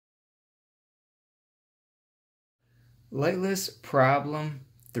Lightless problem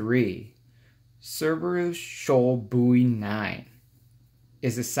 3. Cerberus Shoal Buoy 9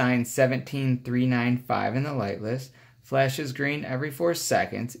 is assigned 17395 in the lightless, flashes green every 4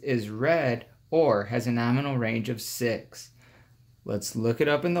 seconds, is red, or has a nominal range of 6. Let's look it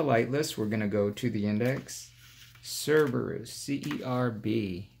up in the lightless. We're going to go to the index. Cerberus,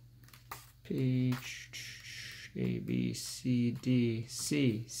 C-E-R-B, page A, B, C, D,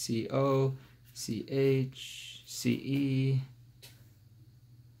 C, C-O, C-H, C-E,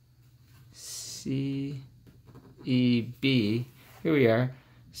 C-E-B. Here we are.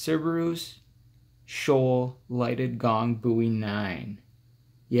 Cerberus Shoal Lighted Gong Buoy 9.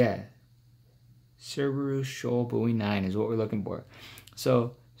 Yeah. Cerberus Shoal Buoy 9 is what we're looking for.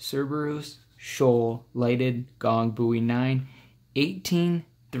 So, Cerberus Shoal Lighted Gong Buoy 9,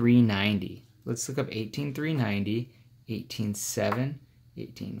 18390. Let's look up 18390, 187,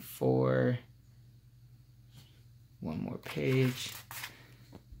 184. One more page.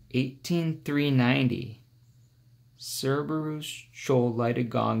 18390. Cerberus Shoal Lighted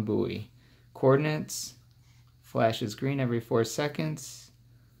Gong Buoy. Coordinates: flashes green every 4 seconds.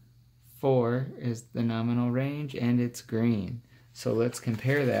 4 is the nominal range, and it's green. So let's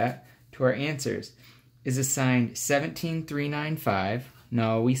compare that to our answers. Is assigned 17395.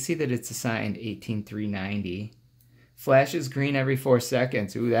 No, we see that it's assigned 18390. Flashes green every 4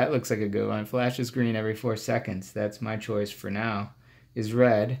 seconds. Ooh, that looks like a good one. Flashes green every 4 seconds. That's my choice for now. Is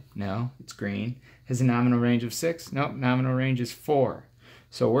red. No, it's green. Has a nominal range of 6. Nope, nominal range is 4.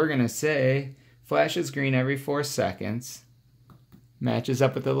 So we're going to say flashes green every 4 seconds. Matches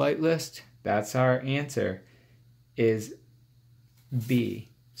up with the light list. That's our answer, is B.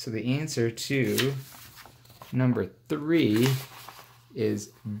 So the answer to number 3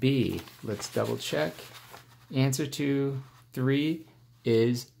 is B. Let's double check. Answer to 3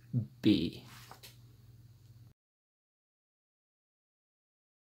 is B.